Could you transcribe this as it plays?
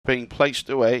being placed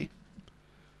away.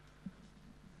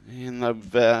 And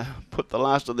they've put the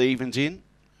last of the evens in,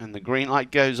 and the green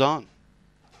light goes on.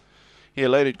 Here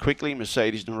loaded quickly,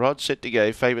 Mercedes and Rod, set to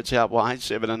go. Favourites out wide,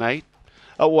 7 and 8.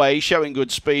 Away, showing good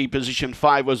speed. Position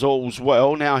 5 was All's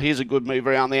Well. Now here's a good move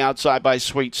around the outside by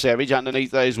Sweet Savage.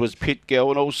 Underneath those was Pit Girl,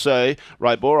 and also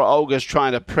Rybora Olga's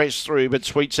trying to press through, but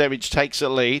Sweet Savage takes a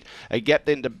lead. A gap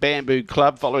then to Bamboo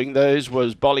Club. Following those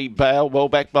was Bolly Bale. Well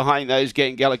back behind those,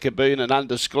 Gangala Kaboon and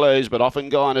Undisclosed, but often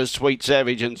gone as Sweet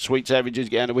Savage, and Sweet Savage is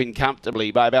going to win comfortably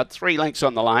by about 3 lengths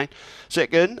on the line.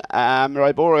 Second,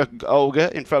 Rybora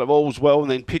Olga in front of All's Well,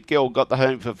 and then Pit Girl got the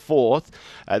home for 4th.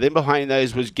 Then behind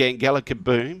those was Gangala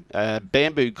Kaboom,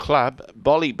 Bamboo Club,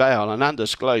 Bolly Bale and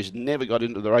Undisclosed never got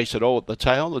into the race at all at the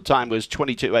tail. The time was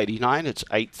 22.89. It's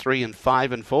 8, 3 and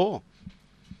 5 and 4.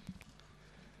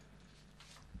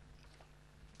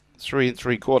 3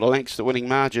 3/4 lengths the winning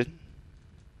margin.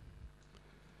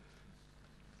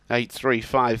 8, 3,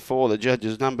 5, 4 the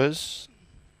judges' numbers.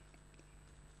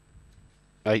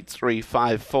 8, 3,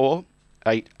 5, 4.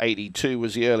 8.82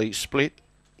 was the early split.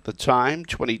 The time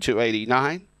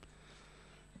 22.89.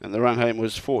 And the run home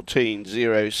was 14.07.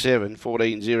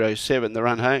 14.07 the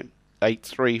run home. 8,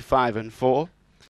 3, 5 and 4.